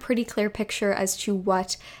painted a pretty clear picture as to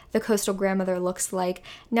what the coastal grandmother looks like.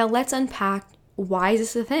 Now let's unpack, why is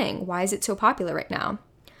this a thing? Why is it so popular right now?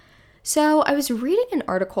 So I was reading an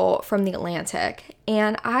article from The Atlantic,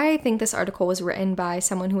 and I think this article was written by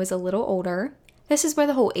someone who is a little older. This is where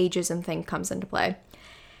the whole ageism thing comes into play.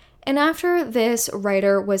 And after this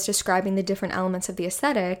writer was describing the different elements of the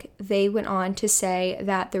aesthetic, they went on to say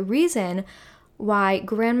that the reason why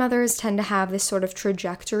grandmothers tend to have this sort of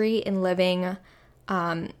trajectory in living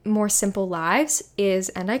more simple lives is,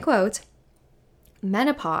 and I quote,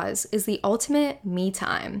 menopause is the ultimate me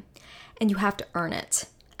time, and you have to earn it,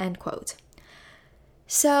 end quote.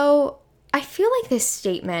 So I feel like this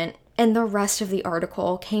statement and the rest of the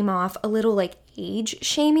article came off a little like age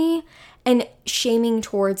shamey and shaming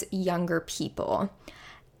towards younger people.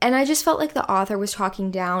 And I just felt like the author was talking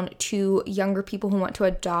down to younger people who want to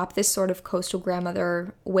adopt this sort of coastal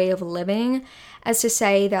grandmother way of living, as to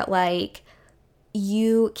say that, like,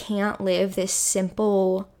 you can't live this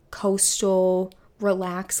simple, coastal,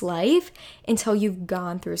 relaxed life until you've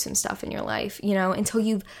gone through some stuff in your life, until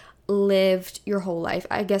you've lived your whole life.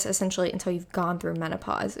 I guess essentially until you've gone through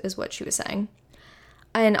menopause is what she was saying.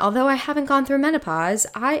 And although I haven't gone through menopause,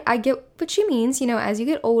 I get what she means. As you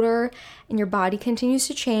get older and your body continues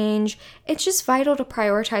to change, it's just vital to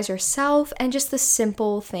prioritize yourself and just the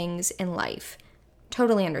simple things in life.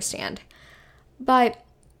 Totally understand. But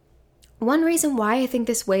one reason why I think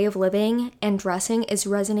this way of living and dressing is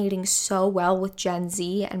resonating so well with Gen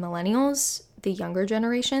Z and millennials, the younger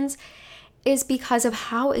generations, is because of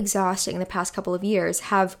how exhausting the past couple of years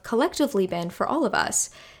have collectively been for all of us.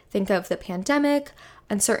 Think of the pandemic,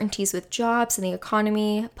 uncertainties with jobs and the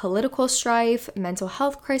economy, political strife, mental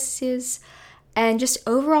health crises, and just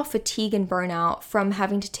overall fatigue and burnout from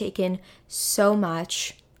having to take in so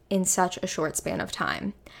much in such a short span of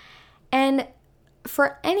time. And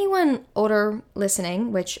for anyone older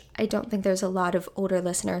listening, which I don't think there's a lot of older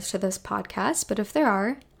listeners to this podcast, but if there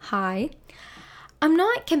are, hi. I'm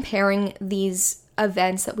not comparing these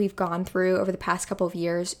events that we've gone through over the past couple of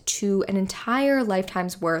years to an entire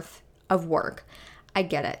lifetime's worth of work. I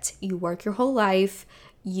get it. You work your whole life.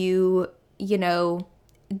 You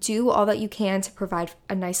do all that you can to provide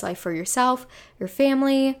a nice life for yourself, your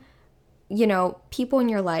family, people in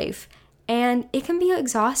your life. And it can be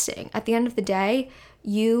exhausting. At the end of the day,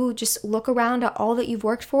 you just look around at all that you've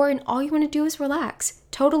worked for and all you want to do is relax.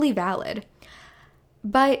 Totally valid.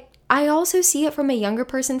 But I also see it from a younger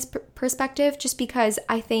person's perspective, just because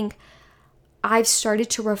I think I've started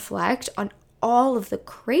to reflect on all of the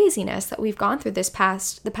craziness that we've gone through the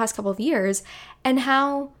past couple of years, and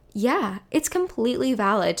how, it's completely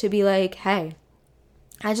valid to be like, hey,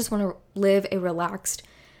 I just want to live a relaxed,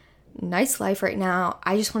 nice life right now.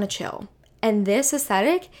 I just want to chill. And this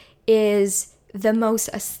aesthetic is the most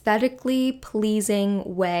aesthetically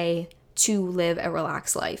pleasing way to live a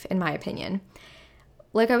relaxed life, in my opinion.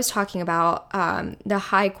 Like I was talking about, the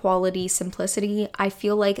high quality simplicity, I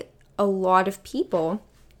feel like a lot of people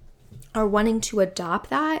are wanting to adopt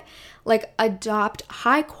that, like adopt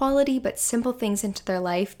high quality but simple things into their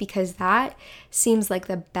life, because that seems like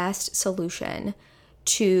the best solution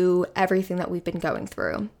to everything that we've been going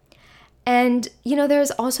through. And,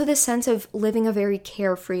 there's also this sense of living a very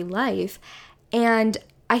carefree life. And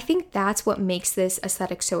I think that's what makes this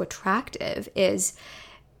aesthetic so attractive, is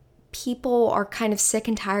people are kind of sick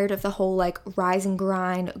and tired of the whole like rise and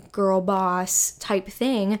grind, girl boss type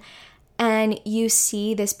thing. And you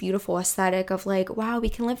see this beautiful aesthetic of like, wow, we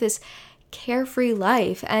can live this carefree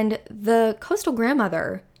life. And the coastal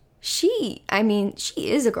grandmother, she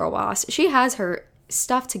is a girl boss. She has her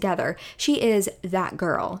stuff together. She is that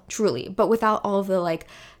girl, truly, but without all of the like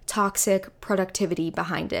toxic productivity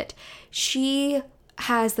behind it. She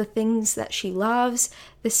has the things that she loves,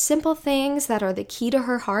 the simple things that are the key to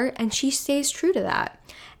her heart, and she stays true to that.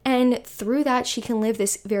 And through that, she can live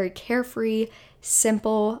this very carefree,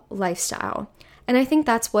 simple lifestyle. And I think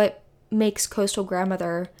that's what makes coastal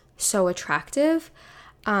grandmother so attractive.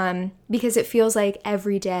 because it feels like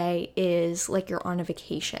every day is like you're on a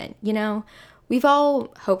vacation, you know? We've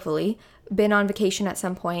all, hopefully, been on vacation at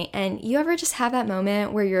some point, and you ever just have that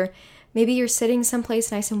moment where maybe you're sitting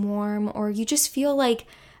someplace nice and warm, or you just feel like,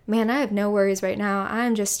 man, I have no worries right now.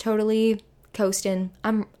 I'm just totally coasting.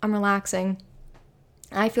 I'm relaxing.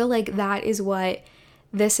 I feel like that is what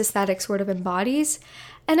this aesthetic sort of embodies.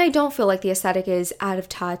 And I don't feel like the aesthetic is out of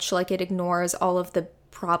touch, like it ignores all of the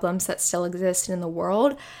problems that still exist in the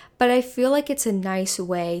world. But I feel like it's a nice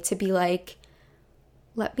way to be like,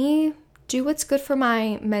 let me do what's good for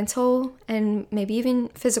my mental and maybe even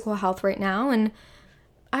physical health right now. And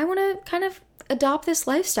I want to kind of adopt this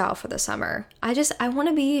lifestyle for the summer. I want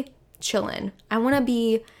to be chilling. I want to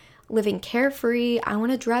be living carefree. I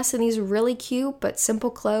want to dress in these really cute but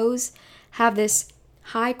simple clothes, have this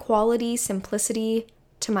high quality simplicity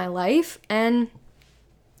to my life, and,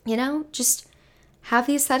 you know, just have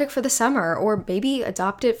the aesthetic for the summer, or maybe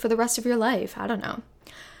adopt it for the rest of your life. I don't know.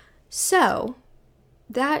 So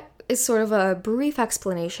that is sort of a brief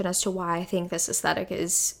explanation as to why I think this aesthetic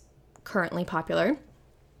is currently popular.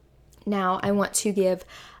 Now, I want to give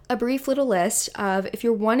a brief little list of, if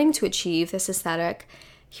you're wanting to achieve this aesthetic,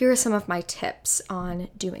 here are some of my tips on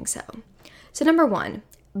doing so. So number 1,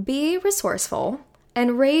 be resourceful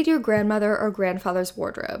and raid your grandmother or grandfather's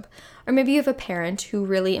wardrobe. Or maybe you have a parent who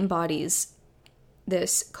really embodies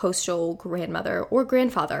this coastal grandmother or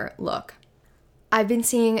grandfather look. I've been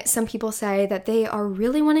seeing some people say that they are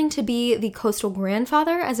really wanting to be the coastal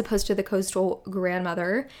grandfather as opposed to the coastal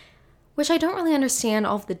grandmother, which I don't really understand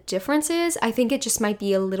all of the differences. I think it just might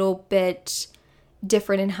be a little bit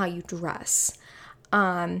different in how you dress.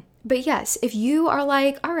 But yes, if you are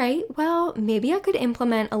like, all right, well, maybe I could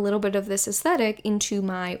implement a little bit of this aesthetic into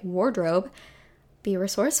my wardrobe, be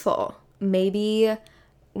resourceful. Maybe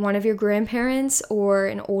one of your grandparents or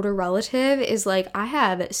an older relative is like, I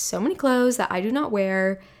have so many clothes that I do not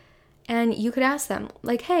wear. And you could ask them,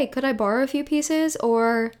 like, hey, could I borrow a few pieces?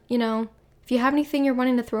 Or, you know, if you have anything you're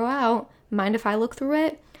wanting to throw out, mind if I look through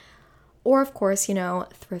it? Or, of course, you know,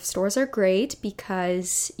 thrift stores are great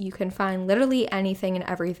because you can find literally anything and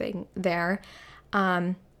everything there.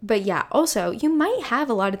 But yeah, also, you might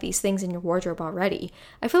have a lot of these things in your wardrobe already.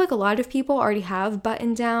 I feel like a lot of people already have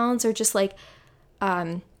button downs, or just like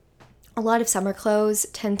a lot of summer clothes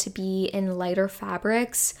tend to be in lighter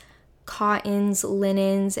fabrics, cottons,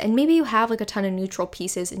 linens, and maybe you have like a ton of neutral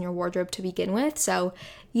pieces in your wardrobe to begin with. So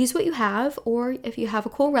use what you have, or if you have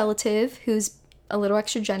a cool relative who's a little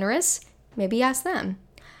extra generous, maybe ask them.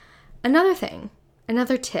 Another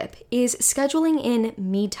tip is scheduling in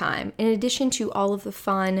me time in addition to all of the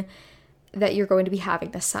fun that you're going to be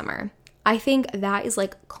having this summer. I think that is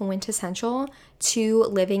like quintessential to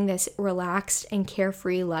living this relaxed and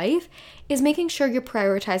carefree life, is making sure you're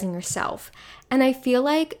prioritizing yourself. And I feel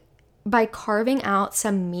like by carving out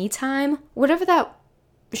some me time, whatever that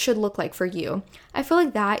should look like for you, I feel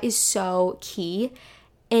like that is so key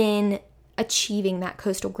in achieving that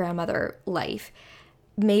coastal grandmother life.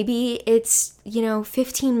 Maybe it's,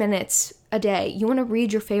 15 minutes a day. You want to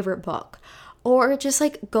read your favorite book, or just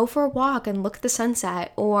like go for a walk and look at the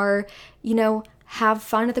sunset, or, have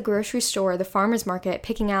fun at the grocery store, the farmer's market,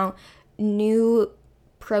 picking out new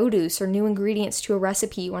produce or new ingredients to a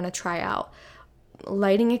recipe you want to try out,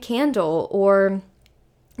 lighting a candle, or,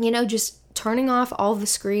 just turning off all the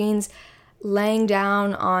screens, laying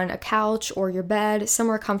down on a couch or your bed,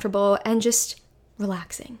 somewhere comfortable, and just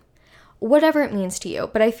relaxing. Whatever it means to you.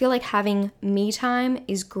 But I feel like having me time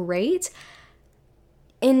is great,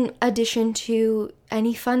 in addition to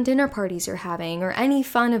any fun dinner parties you're having or any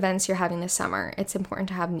fun events you're having this summer. It's important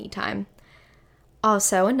to have me time.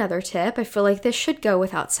 Also, another tip, I feel like this should go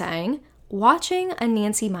without saying, watching a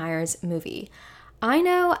Nancy Meyers movie. I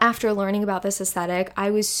know after learning about this aesthetic,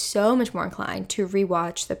 I was so much more inclined to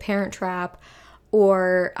rewatch The Parent Trap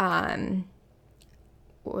or,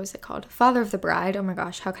 what was it called? Father of the Bride. Oh my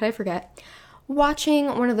gosh, how could I forget? Watching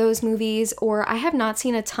one of those movies, or I have not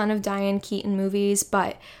seen a ton of Diane Keaton movies,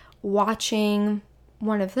 but watching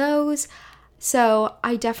one of those. So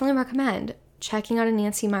I definitely recommend checking out a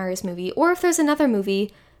Nancy Meyers movie, or if there's another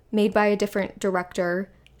movie made by a different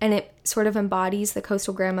director and it sort of embodies the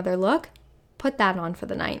coastal grandmother look, put that on for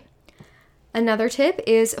the night. Another tip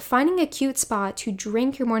is finding a cute spot to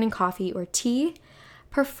drink your morning coffee or tea,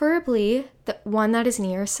 preferably the one that is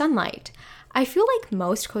near sunlight. I feel like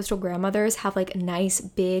most coastal grandmothers have like nice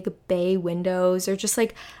big bay windows, or just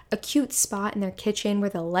like a cute spot in their kitchen where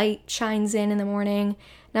the light shines in the morning.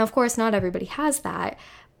 Now, of course, not everybody has that,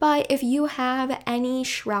 but if you have any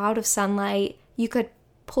shroud of sunlight, you could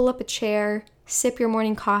pull up a chair, sip your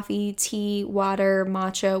morning coffee, tea, water,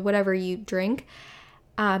 matcha, whatever you drink,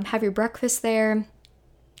 have your breakfast there.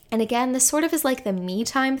 And again, this sort of is like the me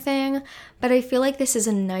time thing, but I feel like this is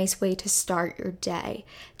a nice way to start your day.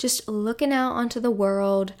 Just looking out onto the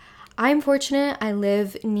world. I'm fortunate, I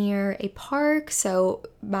live near a park, so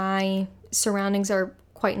my surroundings are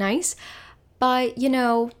quite nice. But,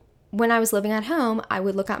 when I was living at home, I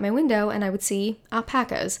would look out my window and I would see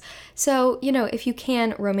alpacas. So, if you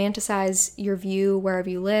can romanticize your view wherever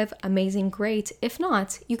you live, amazing, great. If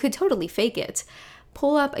not, you could totally fake it.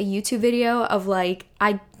 Pull up a YouTube video of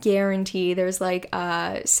I guarantee there's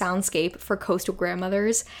a soundscape for coastal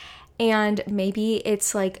grandmothers, and maybe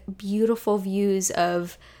it's beautiful views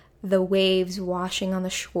of the waves washing on the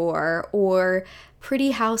shore, or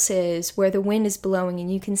pretty houses where the wind is blowing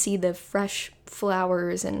and you can see the fresh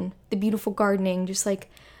flowers and the beautiful gardening just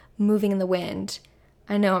moving in the wind.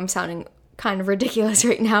 I know I'm sounding kind of ridiculous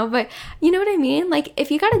right now, but you know what I mean?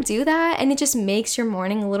 If you gotta do that and it just makes your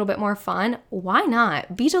morning a little bit more fun, why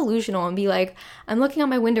not? Be delusional and be I'm looking out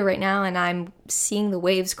my window right now and I'm seeing the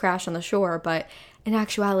waves crash on the shore, but in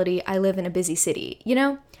actuality, I live in a busy city. You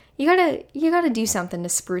gotta do something to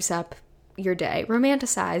spruce up your day.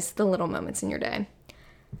 Romanticize the little moments in your day.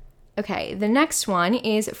 Okay, the next one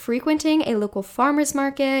is frequenting a local farmer's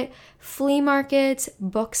market, flea markets,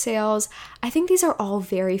 book sales. I think these are all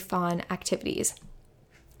very fun activities.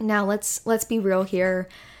 Now, let's be real here.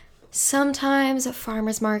 Sometimes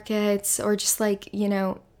farmer's markets or just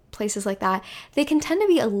places like that, they can tend to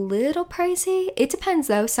be a little pricey. It depends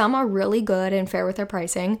though. Some are really good and fair with their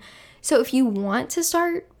pricing. So if you want to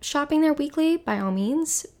start shopping there weekly, by all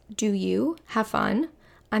means, do you. Have fun.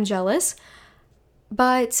 I'm jealous.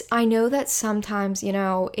 But I know that sometimes,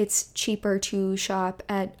 it's cheaper to shop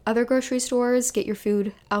at other grocery stores, get your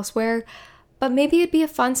food elsewhere. But maybe it'd be a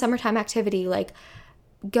fun summertime activity,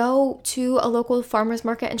 go to a local farmer's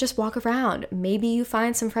market and just walk around. Maybe you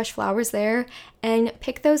find some fresh flowers there and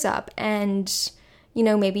pick those up. And,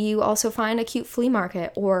 maybe you also find a cute flea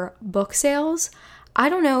market or book sales. I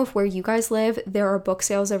don't know if where you guys live, there are book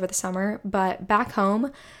sales over the summer, but back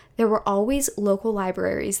home, there were always local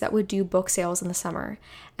libraries that would do book sales in the summer.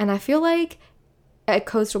 And I feel like a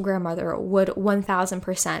coastal grandmother would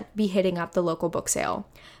 1000% be hitting up the local book sale.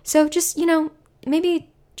 So just,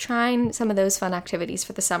 maybe trying some of those fun activities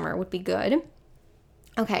for the summer would be good.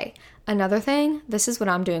 Okay, another thing, this is what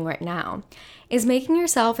I'm doing right now, is making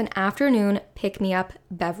yourself an afternoon pick-me-up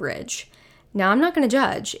beverage. Now, I'm not going to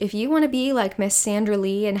judge. If you want to be like Miss Sandra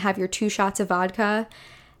Lee and have your 2 shots of vodka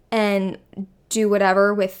and do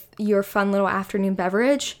whatever with your fun little afternoon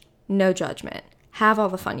beverage, no judgment. Have all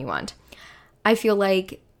the fun you want. I feel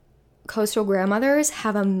like coastal grandmothers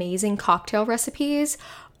have amazing cocktail recipes,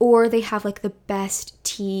 or they have the best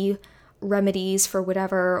tea remedies for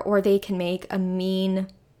whatever, or they can make a mean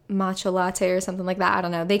matcha latte or something like that. I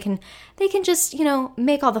don't know. They can just,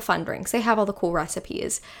 make all the fun drinks. They have all the cool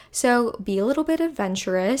recipes. So be a little bit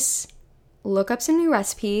adventurous, look up some new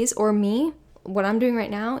recipes, or what I'm doing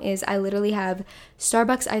right now is I literally have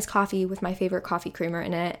Starbucks iced coffee with my favorite coffee creamer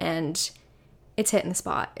in it, and it's hitting the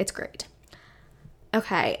spot. It's great.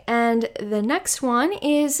 Okay, and the next one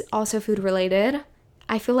is also food related.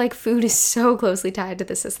 I feel like food is so closely tied to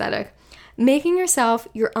this aesthetic. Making yourself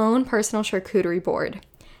your own personal charcuterie board.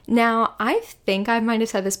 Now, I think I might have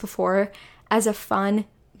said this before as a fun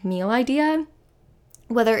meal idea,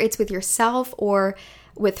 whether it's with yourself or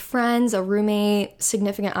with friends, a roommate,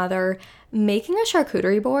 significant other. Making a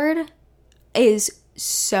charcuterie board is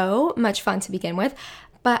so much fun to begin with,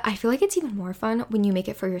 but I feel like it's even more fun when you make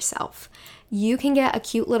it for yourself. You can get a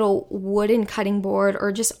cute little wooden cutting board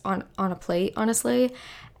or just on a plate, honestly.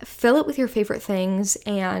 Fill it with your favorite things,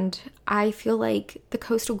 and I feel like the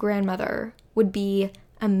coastal grandmother would be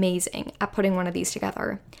amazing at putting one of these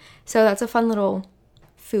together. So that's a fun little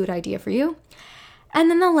food idea for you.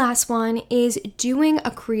 And then the last one is doing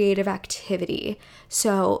a creative activity.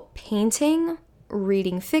 So painting,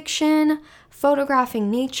 reading fiction,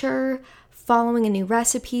 photographing nature, following a new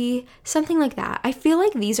recipe, something like that. I feel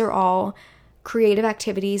like these are all creative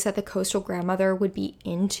activities that the coastal grandmother would be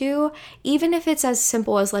into, even if it's as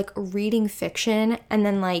simple as reading fiction and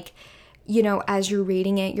then as you're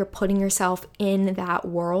reading it, you're putting yourself in that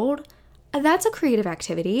world. That's a creative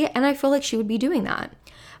activity, and I feel like she would be doing that.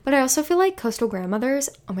 But I also feel like coastal grandmothers,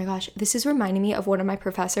 oh my gosh, this is reminding me of one of my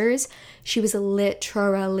professors. She was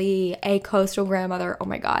literally a coastal grandmother. Oh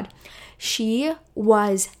my God. She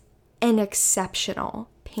was an exceptional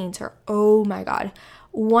painter. Oh my God.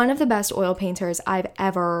 One of the best oil painters I've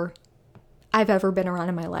ever been around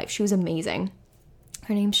in my life. She was amazing.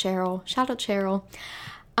 Her name's Cheryl. Shout out Cheryl.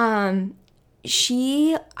 I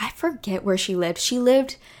forget where she lived. She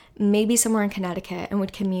lived maybe somewhere in Connecticut, and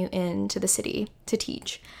would commute into the city to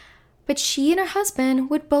teach. But she and her husband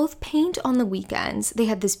would both paint on the weekends. They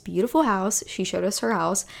had this beautiful house. She showed us her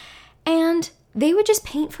house. And they would just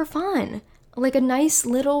paint for fun, like a nice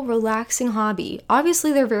little relaxing hobby.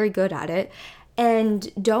 Obviously, they're very good at it.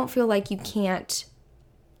 And don't feel like you can't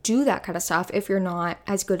do that kind of stuff if you're not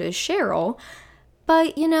as good as Cheryl.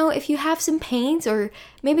 But, if you have some paints, or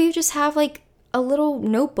maybe you just have like a little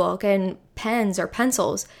notebook and pens or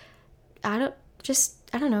pencils, I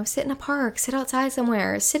don't know, sit in a park, sit outside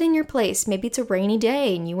somewhere, sit in your place. Maybe it's a rainy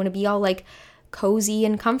day and you want to be all like cozy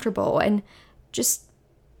and comfortable, and just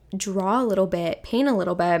draw a little bit, paint a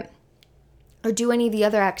little bit, or do any of the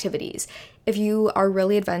other activities. If you are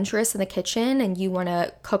really adventurous in the kitchen and you want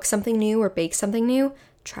to cook something new or bake something new,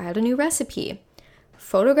 try out a new recipe.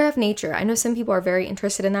 Photograph nature. I know some people are very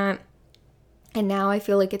interested in that. And now I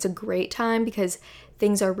feel like it's a great time because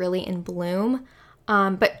things are really in bloom.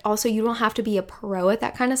 But also, you don't have to be a pro at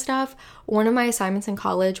that kind of stuff. One of my assignments in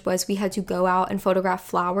college was we had to go out and photograph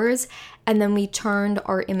flowers, and then we turned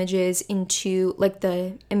our images into, like,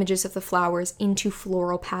 the images of the flowers into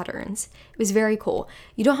floral patterns. It was very cool.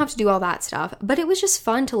 You don't have to do all that stuff, but it was just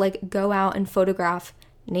fun to, like, go out and photograph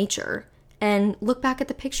nature and look back at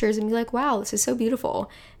the pictures and be like, wow, this is so beautiful.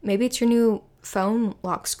 Maybe it's your new phone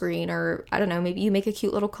lock screen, or I don't know, maybe you make a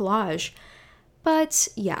cute little collage. But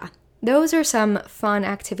yeah, those are some fun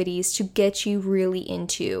activities to get you really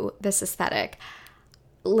into this aesthetic.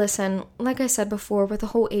 Listen, like I said before, with the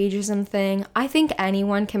whole ageism thing, I think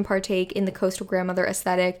anyone can partake in the coastal grandmother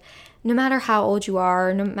aesthetic, no matter how old you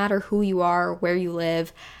are, no matter who you are, where you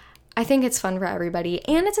live. I think it's fun for everybody,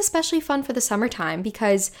 and it's especially fun for the summertime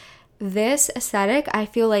because this aesthetic, I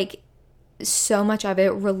feel like so much of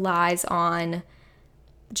it relies on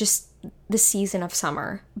just the season of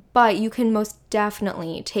summer, but you can most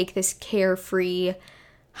definitely take this carefree,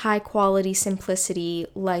 high quality simplicity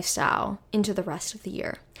lifestyle into the rest of the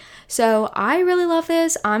year. So I really love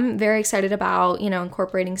this. I'm very excited about,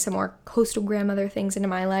 incorporating some more coastal grandmother things into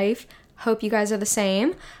my life. Hope you guys are the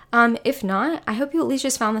same. If not, I hope you at least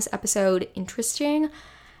just found this episode interesting.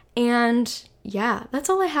 And yeah, that's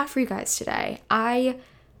all I have for you guys today. I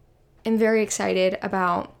am very excited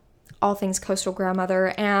about all things coastal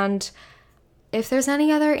grandmother, and if there's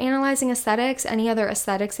any other analyzing aesthetics, any other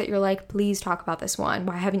aesthetics that you're like, please talk about this one,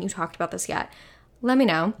 why haven't you talked about this yet, let me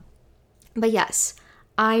know. But yes,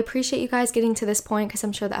 I appreciate you guys getting to this point because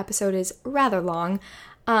I'm sure the episode is rather long.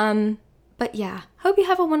 But yeah, hope you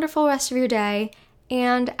have a wonderful rest of your day,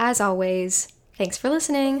 and as always, thanks for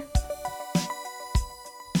listening.